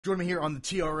Joining me here on the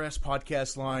TRS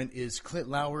podcast line is Clint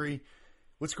Lowery.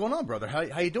 What's going on, brother?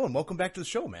 How you doing? Welcome back to the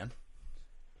show, man.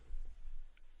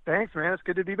 Thanks, man. It's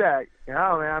good to be back.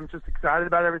 Yeah, man, I'm just excited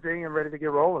about everything and ready to get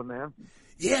rolling, man.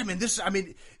 Yeah, man. This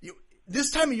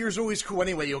time of year is always cool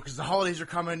anyway, because the holidays are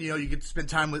coming. You get to spend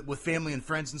time with family and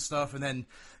friends and stuff, and then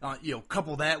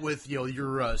couple that with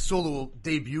your solo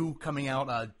debut coming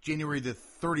out January the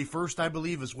 31st, I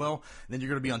believe, as well. And then you're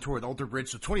going to be on tour with Alter Bridge.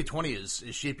 So 2020 is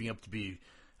shaping up to be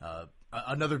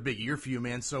another big year for you,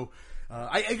 man. So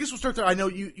I guess we'll start there. I know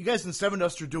you guys in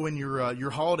Sevendust are doing your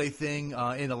holiday thing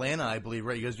in Atlanta, I believe,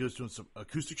 right? You guys doing some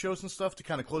acoustic shows and stuff to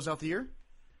kind of close out the year?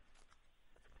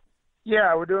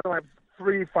 Yeah, we're doing like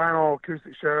 3 final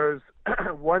acoustic shows.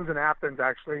 One's in Athens,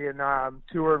 actually, and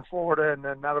 2 are in Florida, and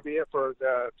then that'll be it for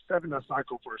the Sevendust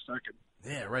cycle for a second.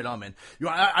 Yeah, right on, man.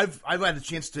 I've had a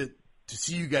chance to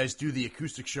see you guys do the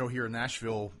acoustic show here in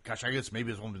Nashville. Gosh, I guess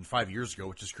maybe it's only been 5 years ago,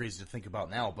 which is crazy to think about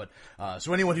now. But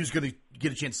so anyone who's going to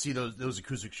get a chance to see those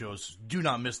acoustic shows, do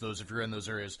not miss those if you're in those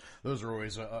areas. Those are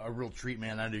always a real treat,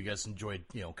 man. I know you guys enjoyed,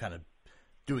 kind of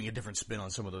doing a different spin on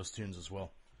some of those tunes as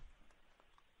well.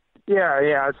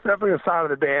 Yeah, it's definitely a side of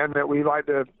the band that we like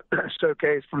to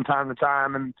showcase from time to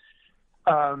time, and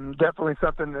definitely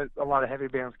something that a lot of heavy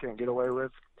bands can't get away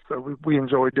with. So we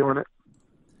enjoy doing it.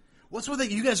 What's one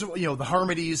thing you guys, the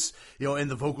harmonies,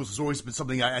 and the vocals has always been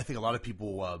something I think a lot of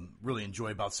people really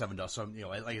enjoy about Sevendust. So,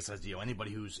 like I said,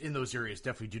 anybody who's in those areas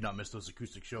definitely do not miss those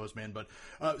acoustic shows, man. But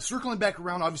circling back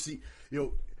around, obviously,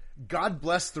 God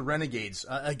Bless the Renegades,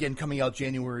 again, coming out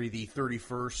January the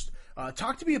 31st.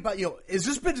 Talk to me about, has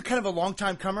this been kind of a long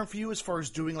time coming for you as far as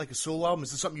doing like a solo album?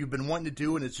 Is this something you've been wanting to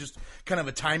do and it's just kind of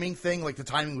a timing thing, like the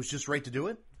timing was just right to do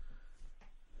it?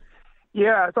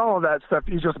 Yeah, it's all of that stuff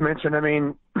you just mentioned. I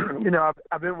mean,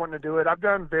 I've been wanting to do it. I've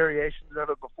done variations of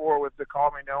it before with the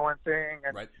Call Me No One thing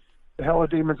and right. the Hell of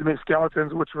Demons and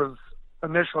Skeletons, which was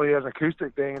initially an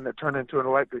acoustic thing and that turned into an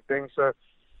electric thing. So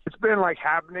it's been like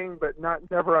happening, but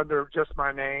never under just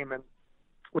my name and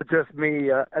with just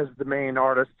me as the main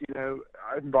artist,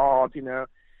 involved,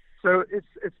 So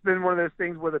it's been one of those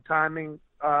things where the timing,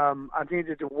 I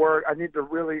needed to work. I need to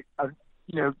really,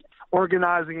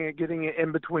 organizing it, getting it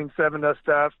in between Sevendust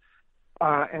stuff,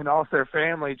 and also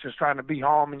family, just trying to be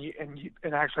home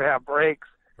and actually have breaks.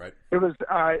 Right. It was.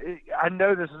 I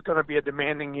know this is going to be a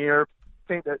demanding year. I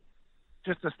think that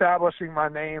just establishing my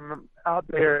name out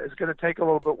there is going to take a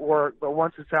little bit of work, but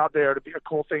once it's out there, to be a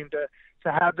cool thing to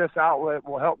have this outlet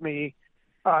will help me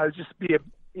just be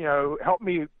help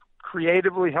me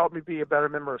creatively, help me be a better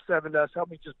member of Sevendust, help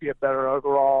me just be a better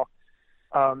overall,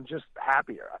 just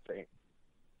happier, I think.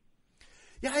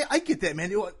 Yeah, I get that,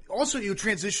 man. Also,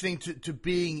 transitioning to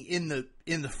being in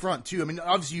the front too. I mean,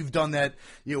 obviously you've done that,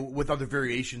 with other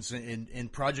variations in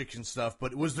projects and stuff.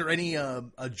 But was there any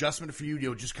adjustment for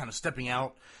you, just kind of stepping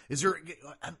out? Is it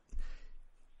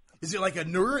like a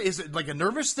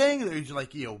nervous thing? Or is it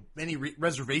like any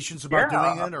reservations about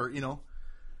doing it, or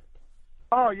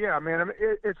Oh yeah, man. I mean,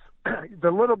 it's the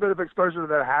little bit of exposure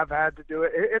that I have had to do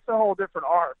it. It's a whole different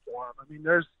art form. I mean,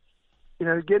 there's.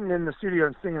 Getting in the studio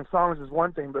and singing songs is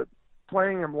one thing, but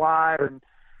playing them live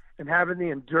and having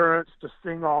the endurance to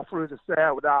sing all through the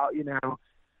set without, in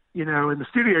the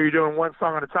studio you're doing one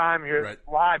song at a time. Here right.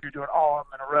 Live, you're doing all of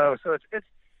them in a row. So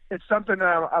it's something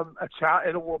that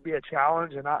it will be a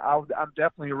challenge, and I'm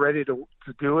definitely ready to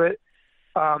do it.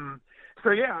 So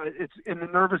yeah, it's in the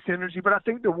nervous energy, but I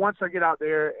think that once I get out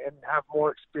there and have more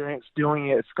experience doing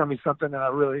it, it's going to be something that I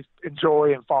really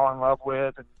enjoy and fall in love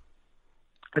with. And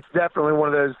it's definitely one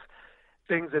of those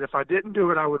things that if I didn't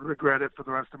do it, I would regret it for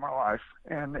the rest of my life.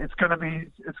 And it's going to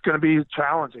be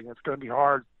challenging. It's going to be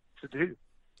hard to do.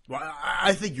 Well,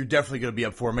 I think you're definitely going to be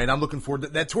up for it, man. I'm looking forward to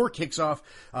that. That tour kicks off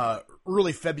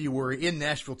early February in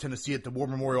Nashville, Tennessee at the War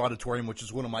Memorial Auditorium, which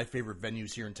is one of my favorite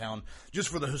venues here in town, just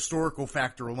for the historical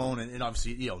factor alone. And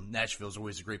obviously, Nashville is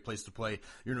always a great place to play.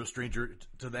 You're no stranger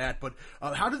to that. But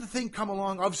how did the thing come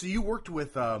along? Obviously, you worked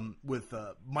with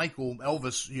Michael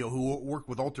Elvis, who worked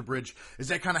with Alter Bridge. Is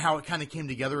that kind of how it kind of came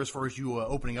together as far as you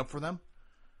opening up for them?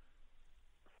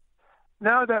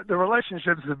 No, that the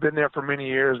relationships have been there for many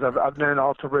years. I've known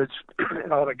Alter Bridge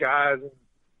and all the guys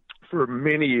for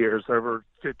many years, over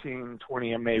 15,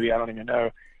 20, and maybe, I don't even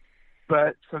know.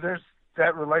 But so there's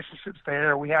that relationship's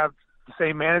there. We have the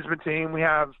same management team. We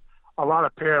have a lot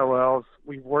of parallels.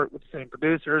 We've worked with the same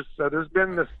producers. So there's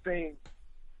been this thing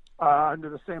under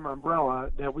the same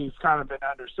umbrella that we've kind of been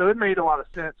under. So it made a lot of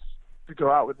sense to go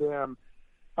out with them.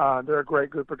 They're a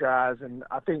great group of guys, and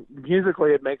I think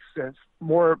musically it makes sense.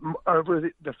 More over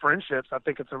the friendships, I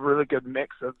think it's a really good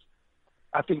mix of.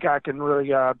 I think I can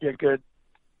really be a good,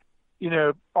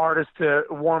 artists to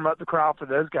warm up the crowd for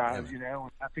those guys.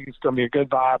 I think it's going to be a good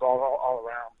vibe all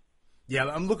around. Yeah,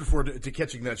 I'm looking forward to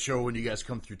catching that show when you guys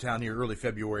come through town here early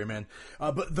February, man.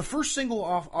 But the first single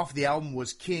off the album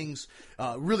was Kings.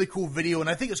 Really cool video, and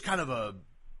I think it's kind of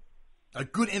a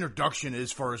good introduction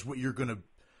as far as what you're going to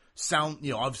sound,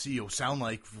 obviously sound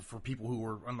like for people who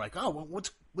are like, oh, well,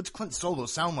 what's Clint's solo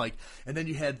sound like? And then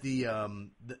you had the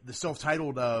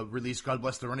self-titled release, God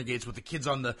Bless the Renegades, with the kids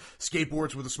on the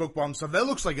skateboards with the smoke bomb stuff. That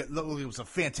looks like it was a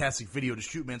fantastic video to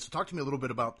shoot, man. So talk to me a little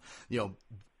bit about,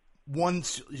 one,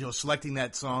 selecting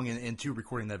that song, and two,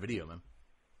 recording that video, man.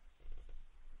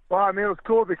 Well, I mean, it was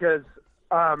cool because,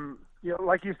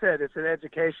 like you said, it's an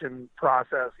education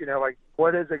process. Like,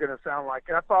 what is it going to sound like?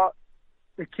 And I thought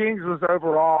the Kings was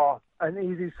overall an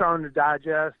easy song to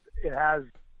digest. It has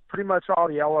pretty much all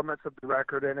the elements of the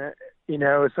record in it,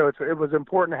 so it was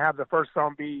important to have the first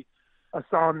song be a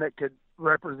song that could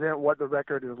represent what the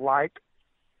record is like.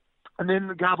 And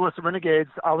then God Bless the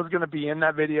Renegades, I was going to be in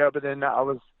that video, but then I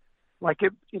was like,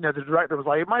 the director was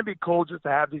like, it might be cool just to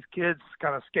have these kids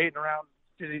kind of skating around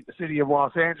the city of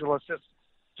Los Angeles,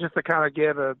 just to kind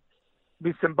of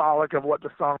be symbolic of what the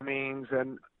song means.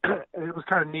 And it was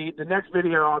kind of neat. The next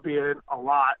video I'll be in a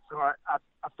lot, so I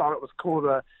thought it was cool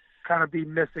to kind of be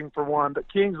missing for one.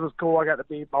 But Kings was cool. I got to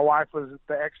be, my wife was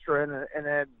the extra, and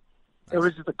then it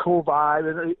was just a cool vibe,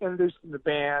 and introducing the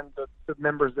band, the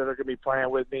members that are going to be playing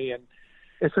with me, and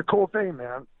it's a cool thing,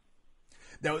 man.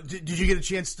 Now, did you get a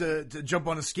chance to jump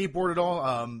on a skateboard at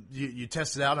all? You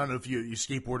tested out. I don't know if you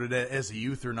skateboarded as a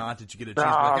youth or not. Did you get a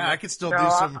chance? I could still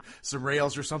do some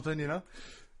rails or something, No,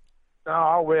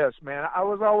 I wish, man. I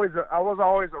was always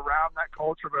around that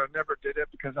culture, but I never did it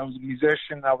because I was a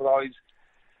musician. I was always,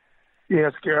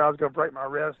 scared I was going to break my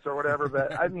wrist or whatever.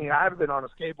 But I mean, I haven't been on a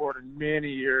skateboard in many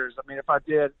years. I mean, if I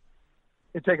did,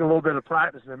 it'd take a little bit of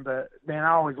practicing. But man,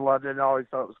 I always loved it and I always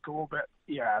thought it was cool. But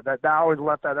yeah, I always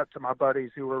left that up to my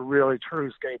buddies who were really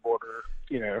true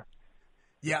skateboarders.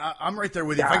 Yeah, I'm right there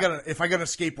with you. Yeah. If I got a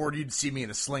skateboard, you'd see me in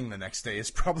a sling the next day.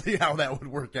 It's probably how that would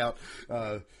work out.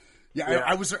 I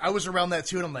was around that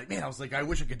too, and I'm like, man, I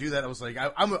wish I could do that. I was like,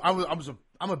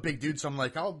 I'm a big dude, so I'm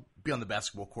like, I'll be on the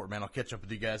basketball court, man. I'll catch up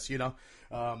with you guys, Yeah,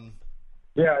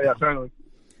 totally.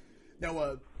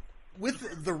 Now,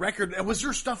 with the record, was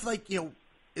there stuff like,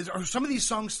 are some of these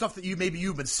songs stuff that you've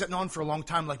been sitting on for a long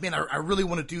time? Like, man, I really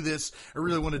want to do this. I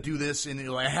really want to do this, and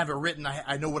I have it written.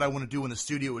 I know what I want to do in the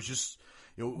studio. It's just,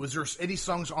 was there any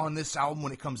songs on this album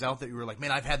when it comes out that you were like,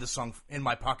 man, I've had this song in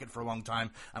my pocket for a long time.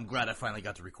 I'm glad I finally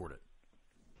got to record it.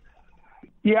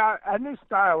 Yeah, I knew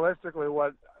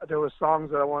stylistically there were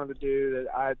songs that I wanted to do that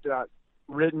I had not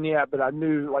written yet, but I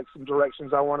knew like some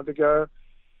directions I wanted to go.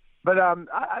 But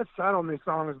I sat on these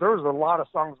songs. There was a lot of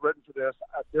songs written for this.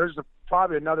 There's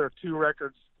probably another 2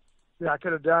 records that I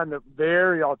could have done that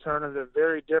very alternative,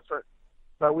 very different.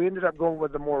 But we ended up going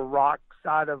with the more rock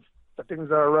side of the things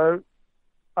that I wrote.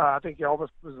 I think Elvis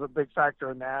was a big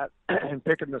factor in that and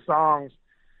picking the songs.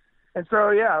 And so,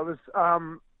 yeah, it was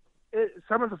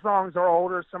some of the songs are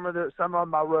older. Some of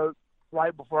them I wrote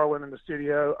right before I went in the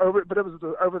studio. But it was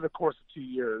over the course of 2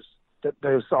 years that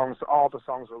all the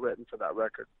songs were written for that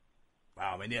record.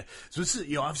 Wow, man, yeah. So this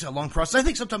is, obviously a long process. I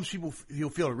think sometimes people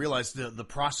fail to realize the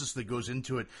process that goes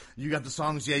into it. You got the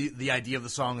songs, the idea of the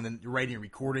song, and then writing,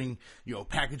 recording,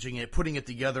 packaging it, putting it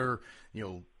together,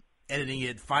 editing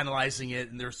it, finalizing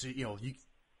it, and there's,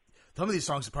 some of these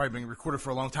songs have probably been recorded for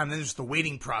a long time. Then there's the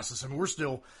waiting process. I mean, we're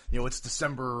still, it's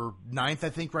December 9th, I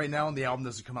think, right now, and the album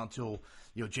doesn't come out until,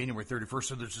 January 31st.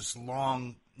 So there's this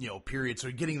long, period. So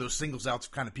getting those singles out to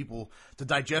kind of people to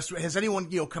digest. Has anyone,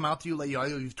 come out to you? Like, I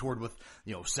know you've toured with,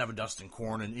 Sevendust and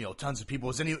Korn and, tons of people.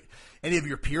 Has any of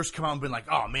your peers come out and been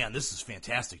like, oh man, this is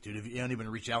fantastic, dude? Have anyone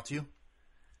reached out to you?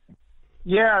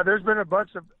 Yeah, there's been a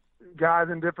bunch of guys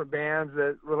in different bands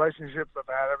that relationships I've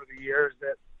had over the years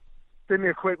that send me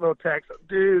a quick little text,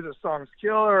 dude, the song's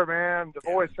killer, man, the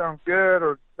voice sounds good,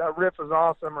 or that riff is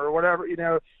awesome, or whatever,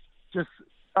 just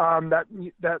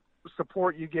that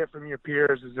support you get from your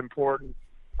peers is important.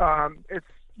 It's,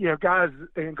 guys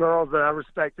and girls that I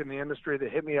respect in the industry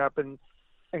that hit me up and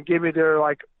give me their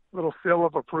like little seal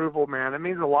of approval, man. It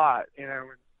means a lot,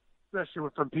 especially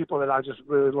from people that I just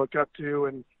really look up to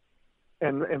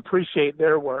and appreciate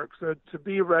their work. So to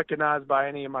be recognized by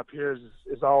any of my peers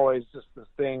is always just this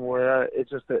thing where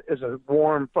it's a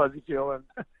warm, fuzzy feeling,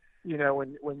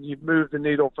 when you move the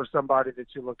needle for somebody that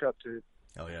you look up to.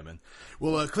 Oh yeah, man.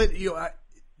 Well, Clint,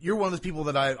 you're one of those people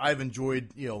that I've enjoyed,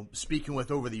 speaking with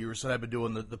over the years that I've been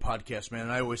doing the podcast, man.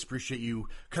 And I always appreciate you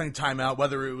cutting time out,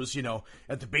 whether it was,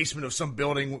 at the basement of some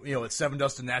building, at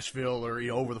Sevendust in Nashville, or,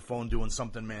 over the phone doing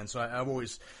something, man. So I've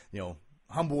always,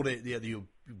 humbled that you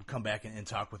come back and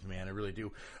talk with me, man. I really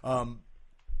do.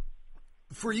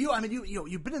 For you, I mean,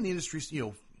 you've been in the industry,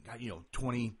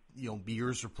 20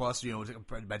 years or plus. I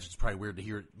imagine it's probably weird to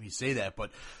hear me say that,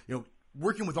 but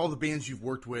working with all the bands you've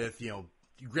worked with,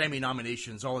 Grammy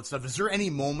nominations, all that stuff. Is there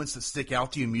any moments that stick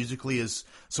out to you musically as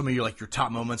some of your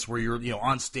top moments where you're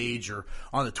on stage or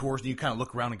on the tours and you kind of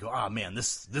look around and go, "Ah, man,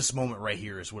 this moment right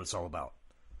here is what it's all about"?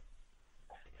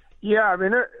 Yeah, I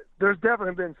mean, there's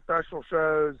definitely been special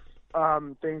shows,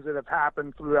 things that have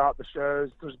happened throughout the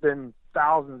shows. There's been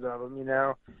thousands of them,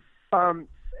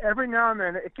 every now and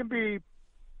then it can be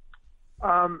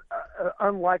an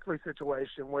unlikely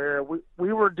situation where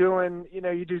we were doing,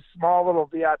 you do small little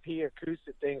VIP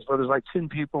acoustic things where there's like 10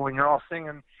 people and you're all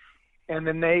singing, and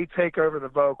then they take over the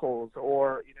vocals,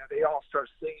 or, they all start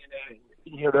singing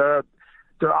and,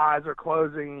 their eyes are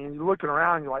closing and you're looking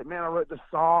around and you're like, man, I wrote this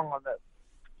song on that,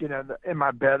 in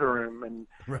my bedroom, and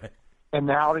right. And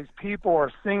now these people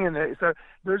are singing it. So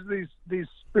there's these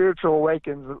spiritual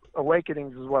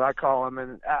awakenings is what I call them.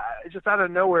 And just out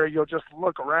of nowhere, you'll just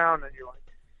look around and you're like,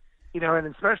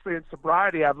 and especially in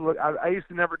sobriety, I used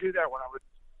to never do that when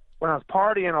I was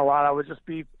partying a lot. I would just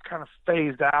be kind of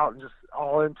phased out and just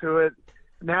all into it.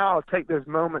 Now I'll take those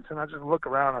moments and I just look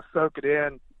around, I soak it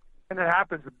in, and it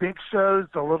happens. The big shows,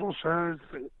 the little shows,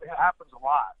 it happens a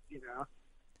lot,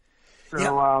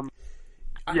 So,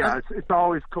 yeah. It's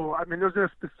always cool. I mean, there's no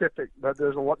specific, but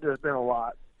there's been a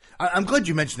lot. I'm glad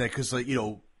you mentioned that because,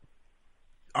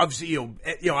 obviously,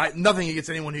 nothing against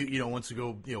anyone who wants to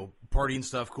go, party and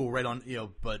stuff. Cool, right on,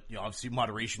 But obviously,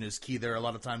 moderation is key there a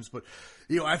lot of times. But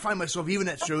I find myself even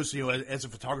at shows, as a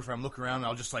photographer, I'm looking around and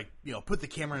I'll just put the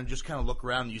camera and just kind of look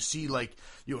around. And you see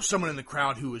someone in the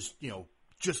crowd who is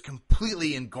just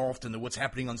completely engulfed into what's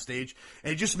happening on stage,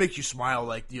 and it just makes you smile,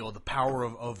 the power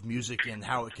of music and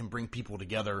how it can bring people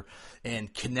together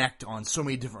and connect on so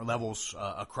many different levels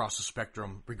across the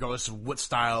spectrum, regardless of what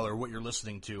style or what you're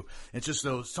listening to. It's just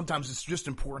sometimes it's just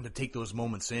important to take those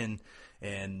moments in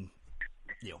and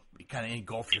kind of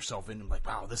engulf yourself in and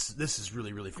wow, this is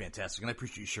really, really fantastic. And I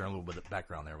appreciate you sharing a little bit of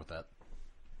background there with that.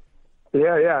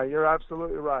 Yeah, you're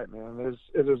absolutely right, man.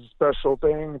 It is a special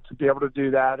thing to be able to do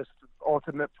that. It's the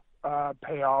ultimate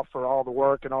payoff for all the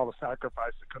work and all the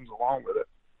sacrifice that comes along with it.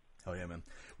 Oh, yeah, man.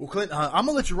 Well, Clint, I'm going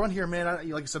to let you run here, man.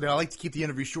 Like I said, I like to keep the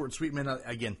interview short and sweet, man.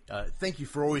 Again, thank you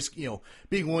for always,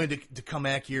 being willing to come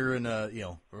back here and,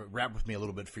 rap with me a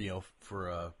little bit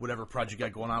for whatever project you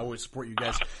got going on. I always support you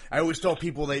guys. I always tell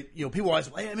people people always,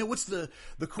 hey, I mean, what's the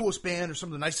coolest band or some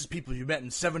of the nicest people you've met?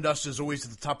 And Sevendust is always at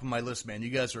the top of my list, man.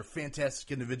 You guys are fantastic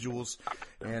individuals,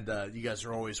 and you guys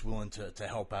are always willing to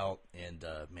help out. And,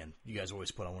 man, you guys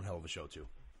always put on one hell of a show, too.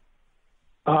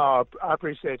 Oh, I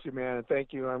appreciate you, man, and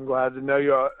thank you. I'm glad to know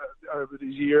you over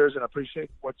these years, and I appreciate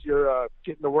what you're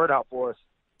getting the word out for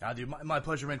us. Dude, my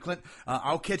pleasure, man. Clint,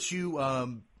 I'll catch you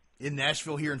in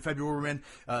Nashville here in February,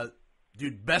 man.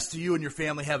 Dude, best to you and your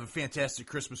family. Have a fantastic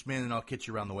Christmas, man, and I'll catch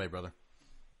you around the way, brother.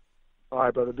 All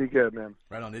right, brother. Be good, man.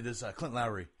 Right on. It is Clint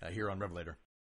Lowery here on Revelator.